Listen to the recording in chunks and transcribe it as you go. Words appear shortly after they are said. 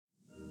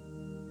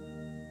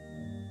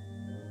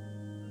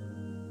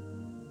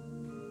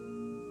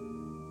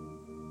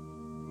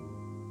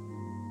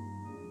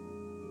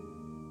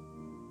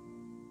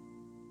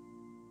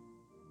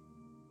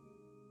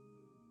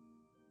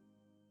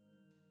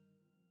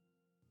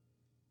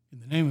In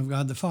the name of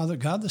God the Father,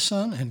 God the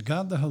Son, and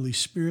God the Holy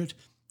Spirit,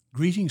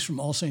 greetings from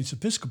All Saints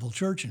Episcopal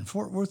Church in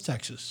Fort Worth,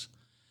 Texas.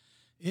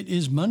 It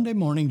is Monday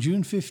morning,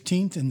 June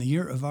 15th, in the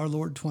year of our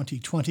Lord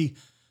 2020,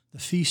 the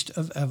Feast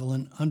of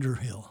Evelyn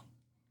Underhill.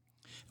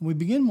 And we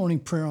begin morning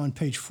prayer on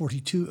page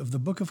 42 of the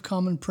Book of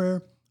Common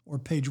Prayer, or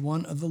page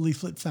 1 of the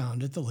leaflet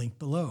found at the link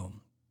below.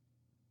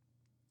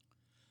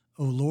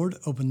 O Lord,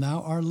 open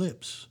thou our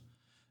lips,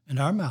 and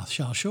our mouth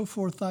shall show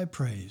forth thy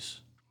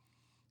praise.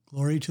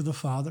 Glory to the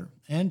Father,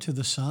 and to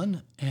the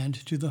Son, and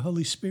to the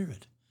Holy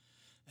Spirit,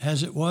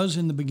 as it was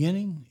in the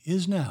beginning,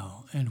 is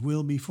now, and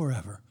will be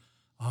forever.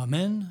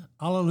 Amen.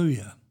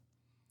 Alleluia.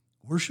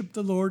 Worship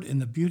the Lord in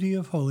the beauty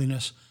of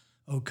holiness.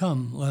 O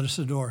come, let us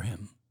adore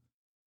him.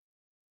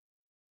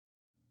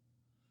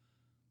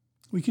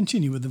 We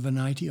continue with the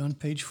Venite on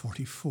page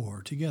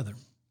 44 together.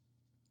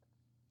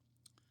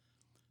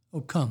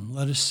 O come,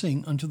 let us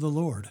sing unto the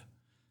Lord.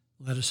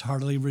 Let us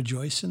heartily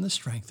rejoice in the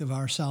strength of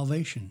our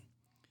salvation.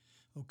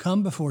 O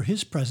come before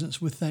his presence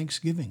with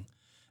thanksgiving,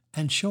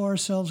 and show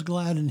ourselves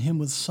glad in him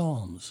with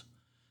psalms.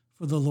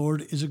 For the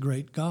Lord is a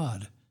great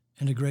God,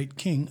 and a great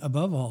King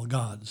above all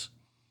gods.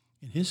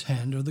 In his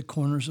hand are the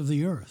corners of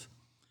the earth,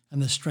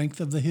 and the strength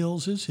of the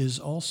hills is his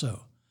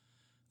also.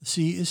 The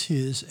sea is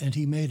his, and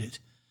he made it,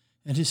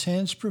 and his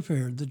hands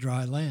prepared the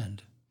dry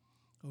land.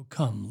 O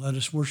come, let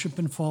us worship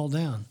and fall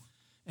down,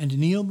 and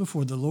kneel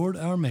before the Lord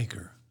our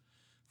Maker.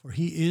 For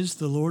he is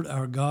the Lord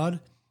our God,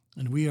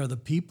 and we are the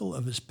people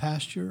of his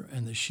pasture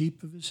and the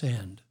sheep of his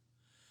hand.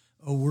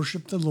 O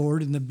worship the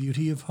Lord in the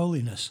beauty of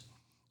holiness.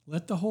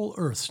 Let the whole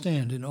earth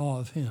stand in awe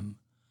of him.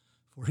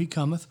 For he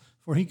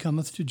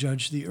cometh to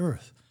judge the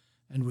earth,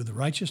 and with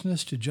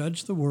righteousness to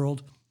judge the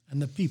world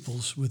and the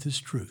peoples with his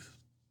truth.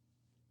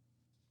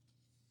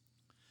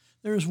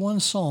 There is one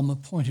psalm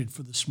appointed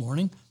for this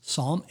morning,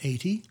 Psalm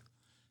 80,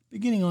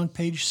 beginning on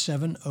page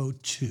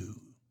 702.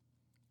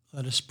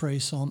 Let us pray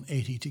Psalm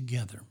 80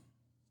 together.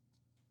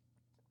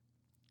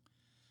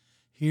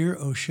 Hear,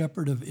 O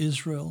shepherd of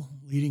Israel,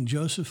 leading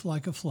Joseph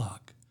like a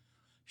flock.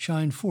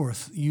 Shine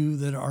forth, you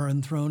that are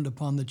enthroned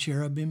upon the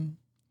cherubim.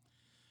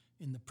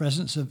 In the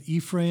presence of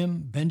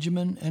Ephraim,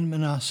 Benjamin, and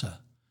Manasseh,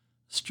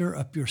 stir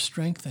up your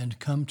strength and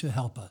come to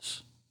help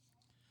us.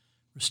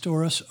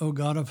 Restore us, O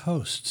God of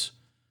hosts.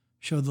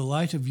 Show the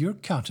light of your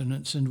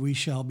countenance, and we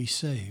shall be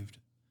saved.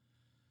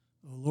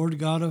 O Lord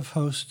God of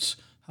hosts,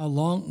 how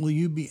long will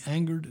you be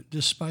angered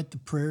despite the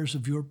prayers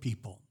of your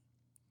people?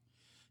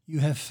 You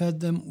have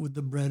fed them with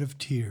the bread of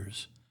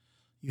tears.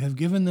 You have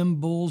given them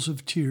bowls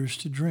of tears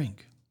to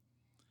drink.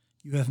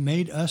 You have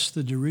made us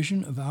the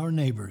derision of our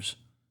neighbors,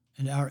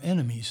 and our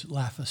enemies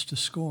laugh us to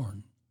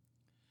scorn.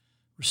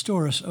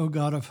 Restore us, O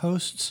God of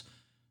hosts.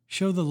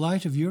 Show the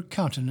light of your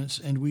countenance,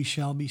 and we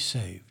shall be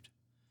saved.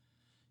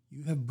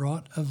 You have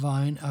brought a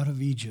vine out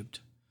of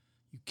Egypt.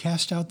 You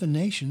cast out the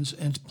nations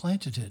and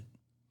planted it.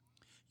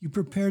 You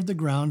prepared the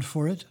ground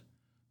for it.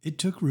 It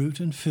took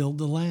root and filled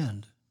the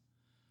land.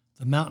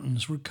 The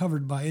mountains were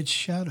covered by its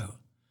shadow,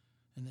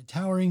 and the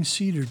towering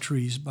cedar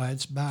trees by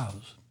its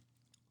boughs.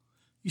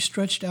 You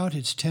stretched out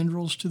its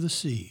tendrils to the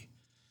sea,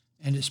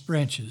 and its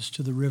branches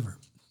to the river.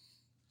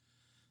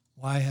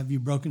 Why have you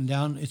broken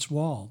down its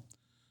wall,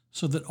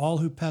 so that all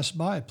who pass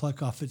by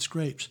pluck off its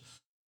grapes?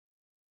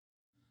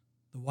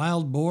 The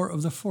wild boar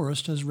of the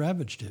forest has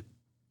ravaged it,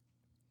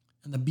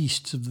 and the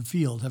beasts of the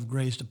field have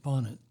grazed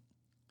upon it.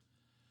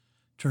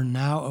 Turn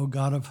now, O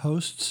God of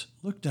hosts,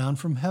 look down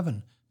from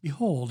heaven.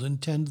 Behold,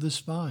 and tend this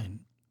vine.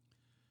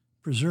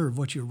 Preserve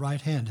what your right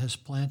hand has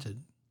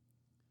planted.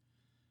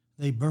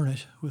 They burn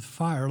it with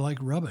fire like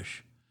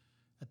rubbish.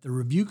 At the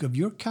rebuke of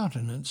your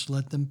countenance,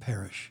 let them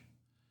perish.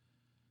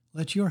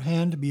 Let your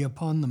hand be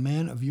upon the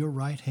man of your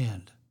right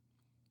hand,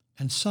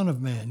 and Son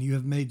of Man you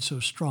have made so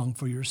strong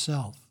for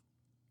yourself.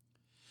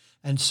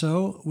 And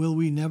so will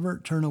we never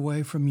turn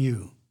away from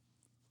you.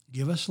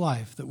 Give us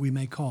life that we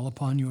may call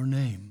upon your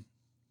name.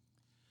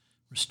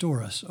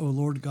 Restore us, O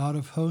Lord God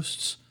of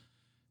hosts.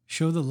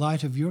 Show the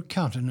light of your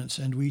countenance,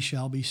 and we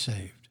shall be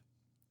saved.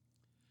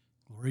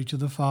 Glory to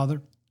the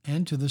Father,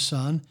 and to the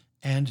Son,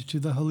 and to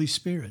the Holy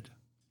Spirit,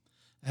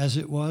 as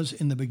it was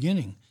in the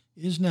beginning,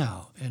 is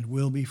now, and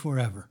will be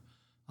forever.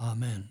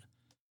 Amen.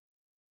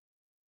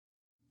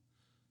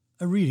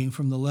 A reading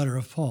from the letter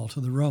of Paul to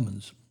the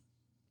Romans.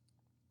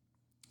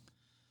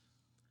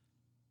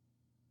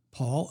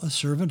 Paul, a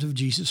servant of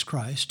Jesus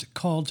Christ,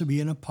 called to be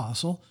an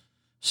apostle,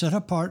 set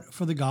apart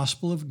for the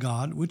gospel of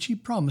God, which he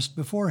promised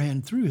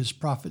beforehand through his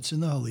prophets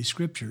in the Holy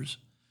Scriptures,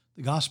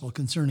 the gospel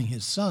concerning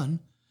his Son,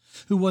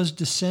 who was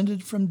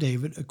descended from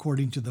David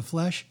according to the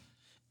flesh,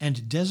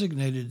 and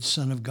designated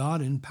Son of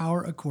God in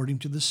power according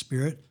to the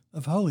Spirit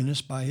of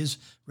holiness by his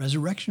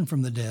resurrection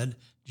from the dead,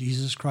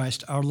 Jesus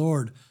Christ our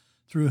Lord,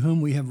 through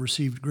whom we have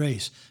received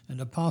grace and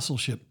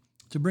apostleship,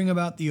 to bring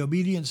about the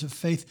obedience of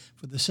faith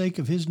for the sake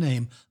of his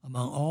name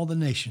among all the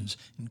nations,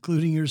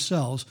 including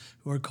yourselves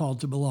who are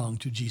called to belong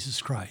to Jesus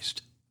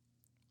Christ.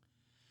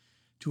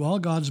 To all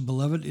God's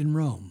beloved in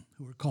Rome,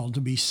 who are called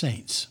to be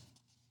saints,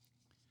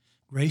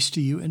 grace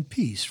to you and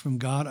peace from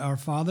God our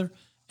Father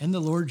and the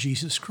Lord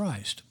Jesus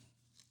Christ.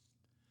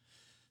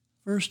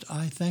 First,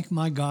 I thank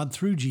my God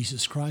through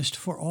Jesus Christ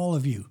for all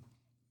of you,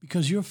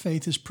 because your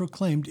faith is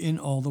proclaimed in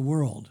all the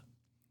world.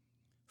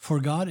 For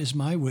God is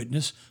my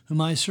witness, whom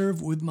I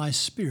serve with my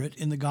spirit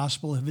in the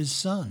gospel of his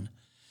Son,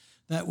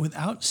 that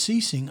without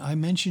ceasing I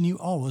mention you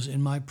always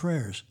in my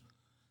prayers,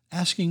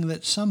 asking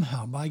that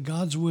somehow, by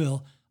God's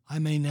will, I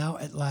may now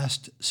at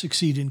last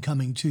succeed in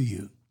coming to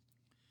you.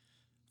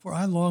 For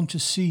I long to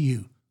see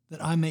you,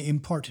 that I may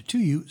impart to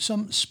you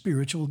some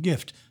spiritual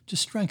gift to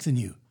strengthen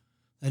you,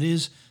 that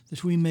is,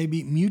 that we may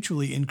be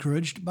mutually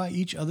encouraged by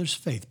each other's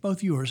faith,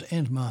 both yours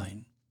and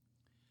mine.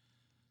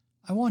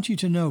 I want you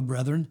to know,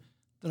 brethren,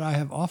 that I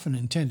have often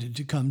intended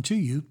to come to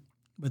you,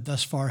 but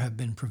thus far have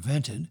been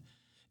prevented,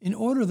 in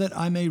order that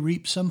I may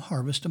reap some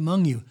harvest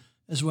among you,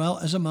 as well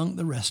as among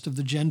the rest of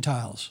the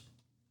Gentiles.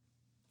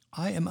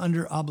 I am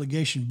under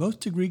obligation both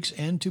to Greeks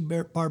and to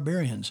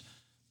barbarians,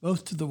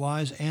 both to the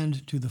wise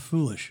and to the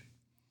foolish.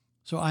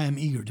 So I am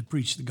eager to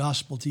preach the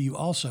gospel to you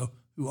also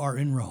who are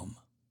in Rome.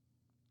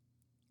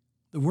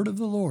 The word of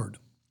the Lord.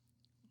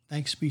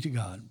 Thanks be to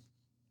God.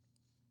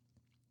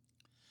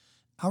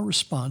 Our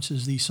response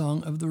is the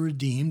Song of the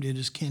Redeemed. It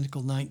is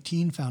Canticle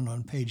 19, found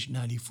on page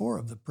 94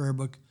 of the prayer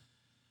book.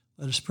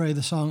 Let us pray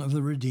the Song of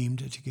the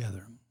Redeemed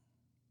together.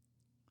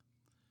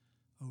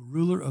 O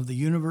ruler of the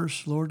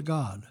universe, Lord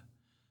God,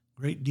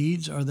 great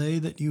deeds are they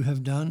that you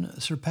have done,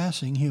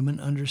 surpassing human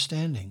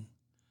understanding.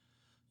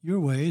 Your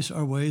ways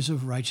are ways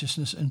of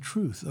righteousness and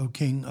truth, O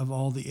King of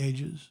all the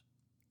ages.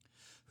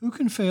 Who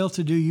can fail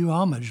to do you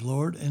homage,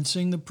 Lord, and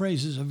sing the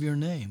praises of your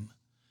name?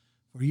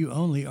 For you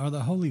only are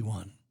the Holy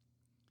One.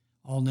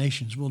 All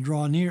nations will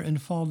draw near and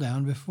fall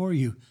down before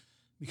you,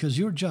 because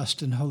your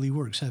just and holy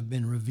works have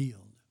been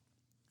revealed.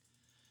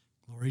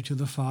 Glory to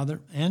the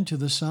Father, and to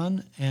the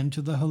Son, and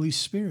to the Holy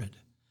Spirit,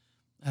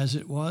 as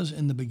it was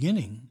in the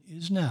beginning,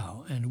 is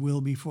now, and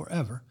will be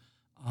forever.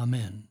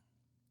 Amen.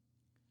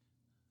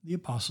 The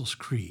Apostles'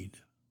 Creed.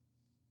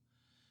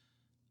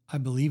 I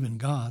believe in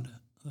God,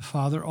 the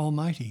Father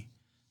Almighty,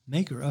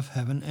 maker of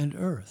heaven and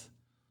earth,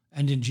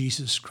 and in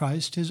Jesus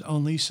Christ, his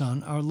only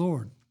Son, our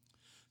Lord,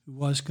 who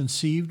was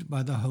conceived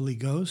by the Holy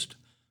Ghost,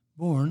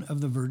 born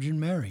of the Virgin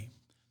Mary,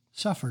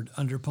 suffered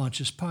under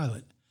Pontius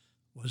Pilate,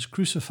 was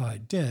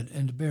crucified, dead,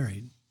 and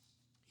buried.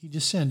 He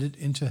descended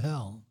into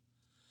hell.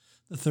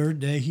 The third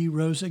day he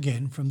rose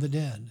again from the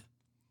dead.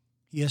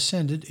 He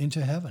ascended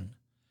into heaven,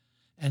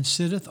 and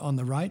sitteth on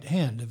the right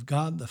hand of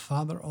God the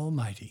Father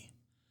Almighty.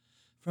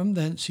 From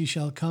thence he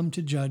shall come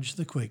to judge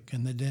the quick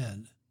and the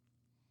dead.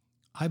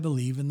 I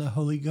believe in the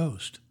Holy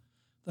Ghost,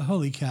 the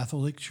Holy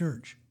Catholic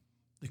Church,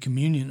 the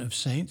communion of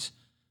saints,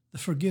 the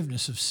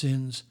forgiveness of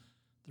sins,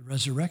 the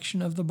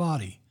resurrection of the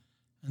body,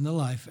 and the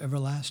life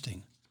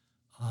everlasting.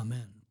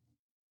 Amen.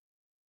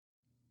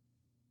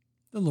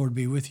 The Lord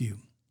be with you.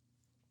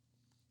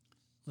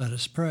 Let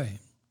us pray.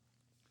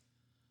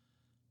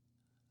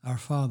 Our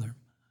Father,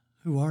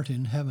 who art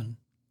in heaven,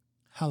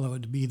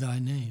 hallowed be thy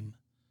name.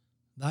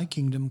 Thy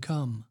kingdom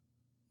come,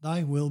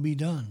 thy will be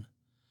done,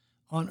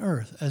 on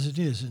earth as it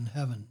is in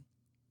heaven.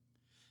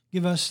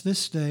 Give us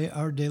this day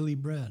our daily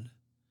bread,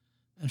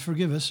 and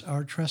forgive us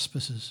our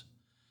trespasses,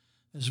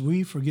 as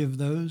we forgive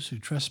those who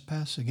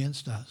trespass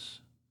against us.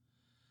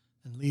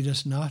 And lead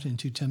us not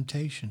into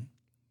temptation,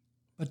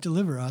 but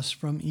deliver us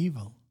from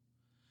evil.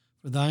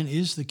 For thine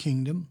is the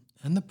kingdom,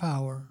 and the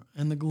power,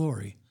 and the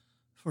glory,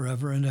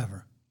 forever and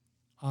ever.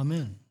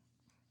 Amen.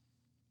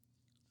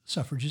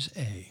 Suffrages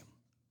A.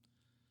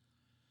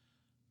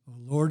 O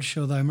Lord,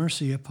 show thy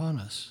mercy upon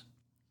us,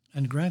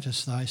 and grant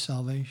us thy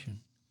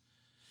salvation.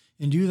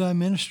 Endue thy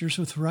ministers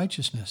with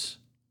righteousness,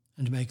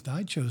 and make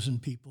thy chosen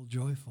people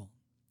joyful.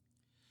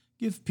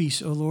 Give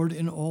peace, O Lord,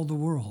 in all the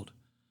world,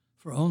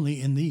 for only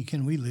in thee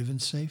can we live in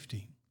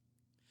safety.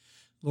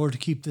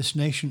 Lord, keep this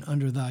nation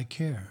under thy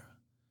care,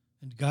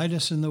 and guide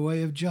us in the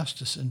way of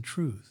justice and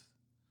truth.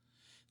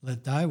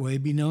 Let thy way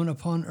be known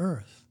upon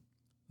earth,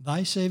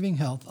 thy saving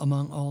health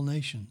among all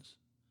nations.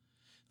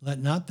 Let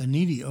not the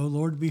needy, O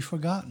Lord, be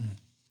forgotten,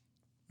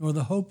 nor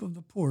the hope of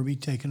the poor be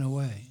taken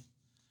away.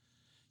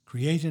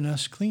 Create in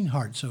us clean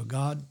hearts, O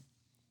God,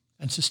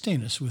 and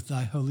sustain us with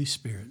thy Holy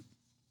Spirit.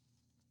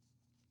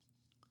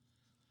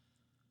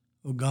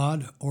 O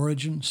God,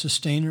 origin,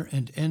 sustainer,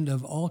 and end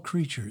of all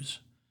creatures,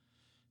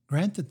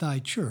 grant that thy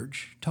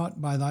church,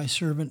 taught by thy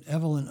servant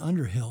Evelyn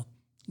Underhill,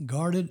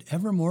 guarded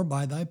evermore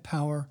by thy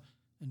power,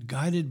 and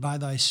guided by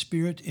thy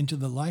Spirit into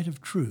the light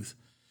of truth,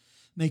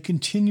 may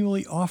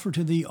continually offer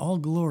to thee all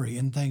glory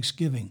and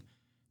thanksgiving,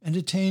 and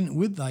attain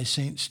with thy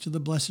saints to the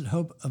blessed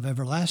hope of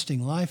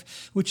everlasting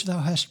life, which thou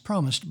hast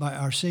promised by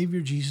our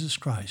Savior Jesus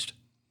Christ,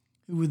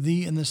 who with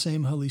thee in the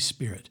same Holy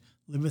Spirit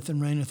liveth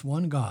and reigneth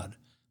one God,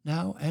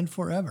 now and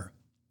forever.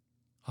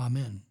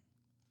 Amen.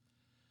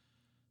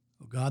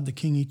 O God, the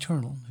King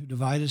eternal, who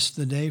dividest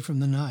the day from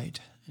the night,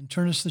 and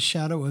turnest the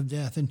shadow of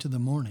death into the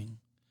morning,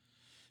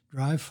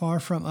 drive far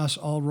from us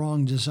all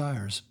wrong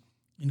desires,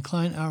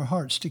 incline our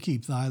hearts to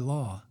keep thy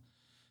law,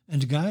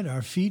 and guide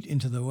our feet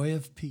into the way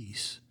of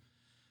peace,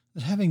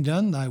 that having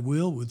done thy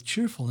will with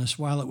cheerfulness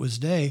while it was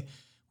day,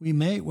 we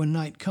may, when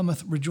night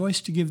cometh,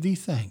 rejoice to give thee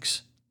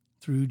thanks,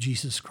 through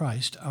Jesus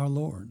Christ our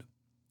Lord.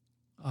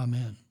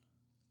 Amen.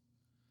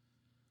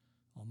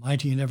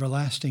 Almighty and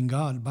everlasting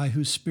God, by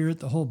whose Spirit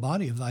the whole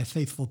body of thy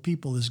faithful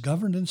people is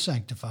governed and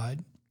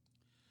sanctified,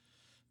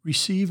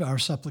 receive our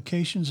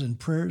supplications and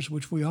prayers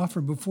which we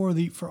offer before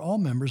thee for all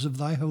members of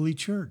thy holy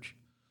church,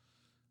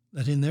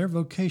 that in their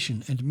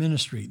vocation and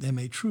ministry they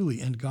may truly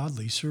and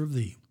godly serve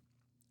thee.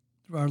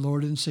 Through our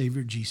Lord and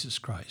Savior Jesus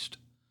Christ.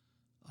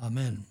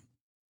 Amen.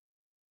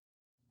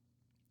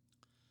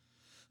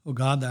 O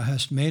God, thou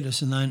hast made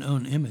us in thine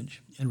own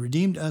image, and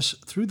redeemed us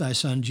through thy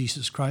Son,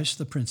 Jesus Christ,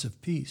 the Prince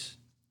of Peace.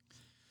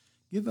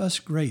 Give us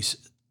grace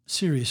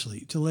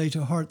seriously to lay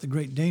to heart the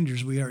great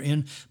dangers we are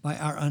in by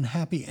our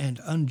unhappy and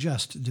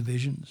unjust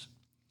divisions.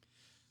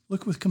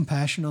 Look with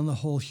compassion on the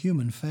whole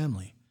human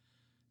family.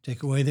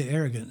 Take away the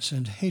arrogance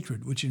and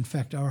hatred which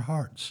infect our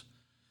hearts.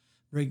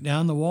 Break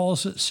down the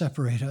walls that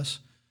separate us,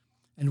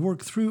 and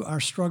work through our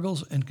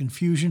struggles and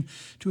confusion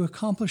to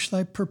accomplish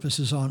thy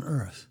purposes on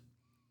earth,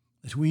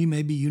 that we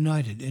may be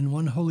united in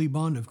one holy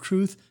bond of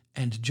truth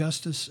and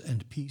justice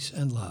and peace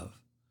and love.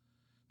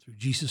 Through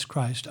Jesus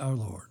Christ our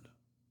Lord.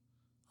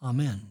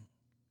 Amen.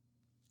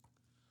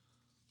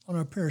 On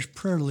our parish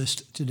prayer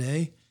list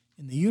today,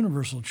 in the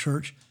Universal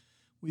Church,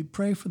 we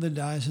pray for the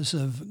Diocese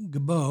of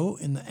Gbo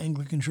in the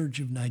Anglican Church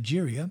of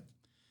Nigeria,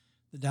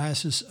 the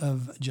Diocese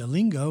of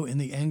Jalingo in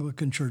the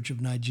Anglican Church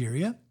of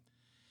Nigeria,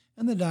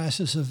 and the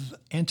Diocese of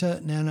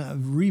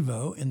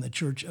Antananarivo in the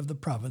Church of the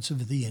Province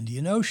of the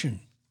Indian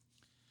Ocean.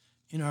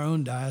 In our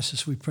own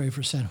diocese, we pray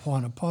for San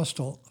Juan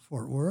Apostle,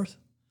 Fort Worth,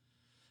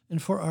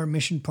 and for our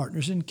mission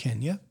partners in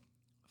Kenya,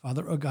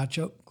 Father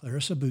Ogacho,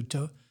 Clarissa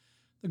Buto,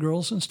 the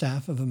girls and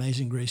staff of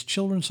Amazing Grace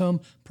Children's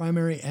Home,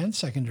 primary and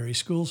secondary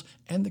schools,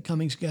 and the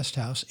Cummings Guest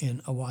House in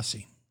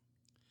Awasi.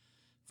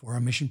 For our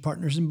mission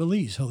partners in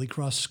Belize, Holy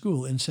Cross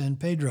School in San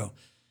Pedro,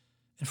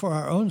 and for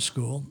our own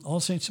school, All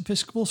Saints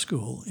Episcopal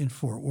School in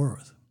Fort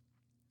Worth.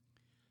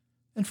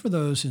 And for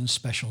those in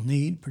special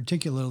need,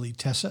 particularly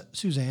Tessa,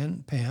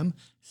 Suzanne, Pam,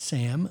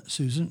 Sam,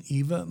 Susan,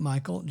 Eva,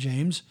 Michael,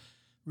 James,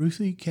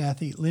 Ruthie,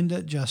 Kathy,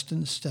 Linda,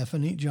 Justin,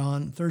 Stephanie,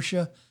 John,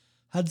 Thersia,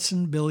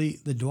 Hudson, Billy,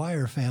 the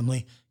Dwyer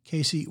family,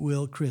 Casey,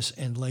 Will, Chris,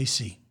 and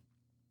Lacey.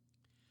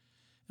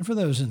 And for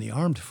those in the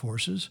armed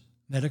forces,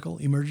 medical,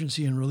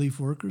 emergency, and relief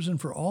workers, and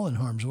for all in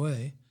harm's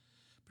way,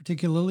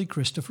 particularly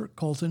Christopher,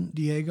 Colton,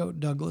 Diego,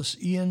 Douglas,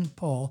 Ian,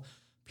 Paul,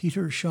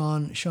 Peter,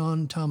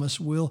 Sean, Thomas,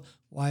 Will,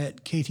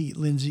 Wyatt, Katie,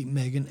 Lindsay,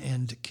 Megan,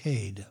 and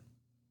Cade.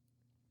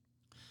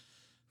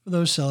 For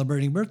those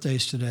celebrating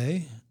birthdays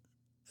today,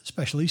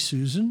 especially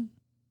Susan,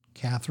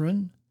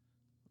 Catherine,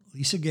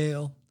 Lisa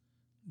Gale,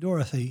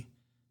 Dorothy,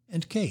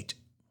 and Kate.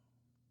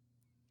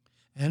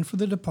 And for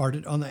the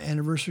departed on the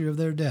anniversary of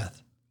their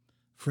death,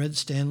 Fred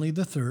Stanley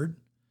III,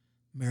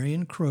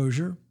 Marion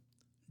Crozier,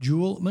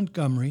 Jewel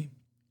Montgomery,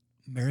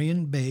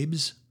 Marion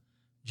Babes,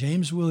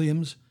 James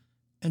Williams,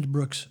 and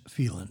Brooks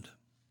Phelan.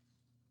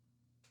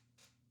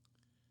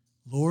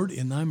 Lord,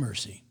 in thy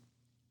mercy,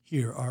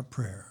 hear our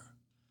prayer.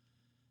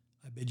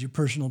 I bid you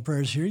personal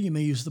prayers here. You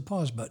may use the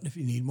pause button if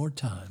you need more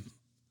time.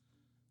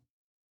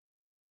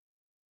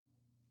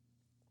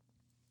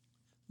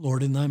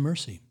 Lord, in thy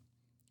mercy,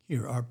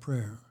 hear our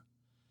prayer.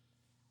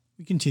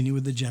 We continue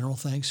with the general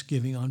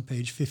thanksgiving on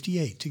page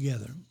 58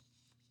 together.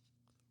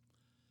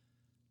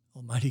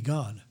 Almighty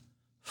God,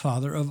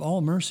 Father of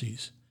all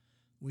mercies,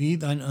 we,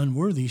 thine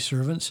unworthy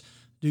servants,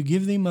 do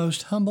give thee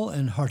most humble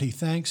and hearty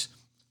thanks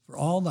for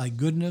all thy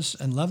goodness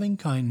and loving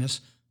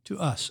kindness to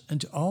us and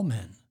to all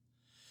men.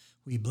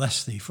 We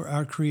bless thee for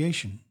our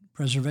creation,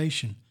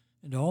 preservation,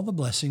 and all the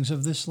blessings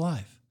of this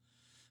life,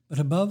 but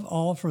above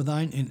all for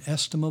thine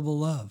inestimable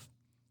love,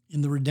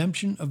 in the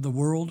redemption of the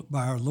world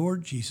by our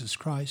Lord Jesus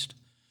Christ,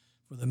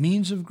 for the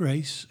means of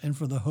grace and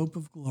for the hope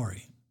of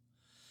glory.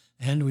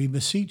 And we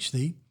beseech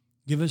thee,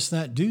 give us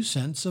that due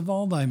sense of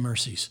all thy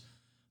mercies,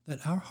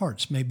 that our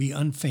hearts may be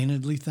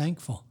unfeignedly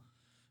thankful,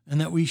 and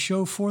that we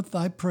show forth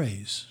thy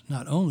praise,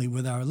 not only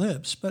with our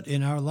lips, but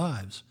in our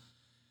lives,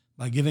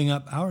 by giving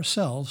up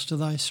ourselves to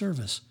thy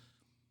service,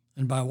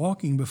 and by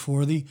walking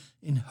before thee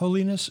in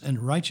holiness and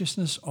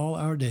righteousness all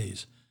our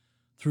days,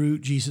 through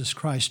Jesus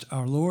Christ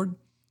our Lord,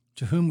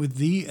 to whom with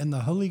thee and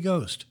the Holy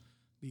Ghost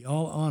be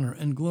all honor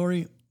and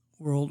glory,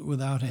 world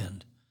without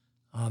end.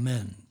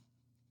 Amen.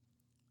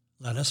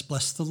 Let us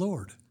bless the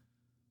Lord.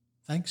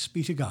 Thanks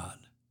be to God.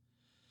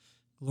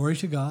 Glory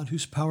to God,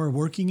 whose power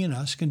working in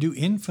us can do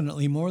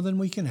infinitely more than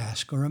we can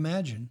ask or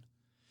imagine.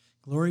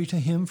 Glory to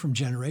him from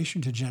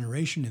generation to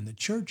generation in the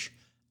church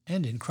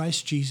and in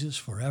Christ Jesus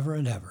forever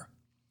and ever.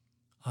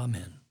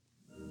 Amen.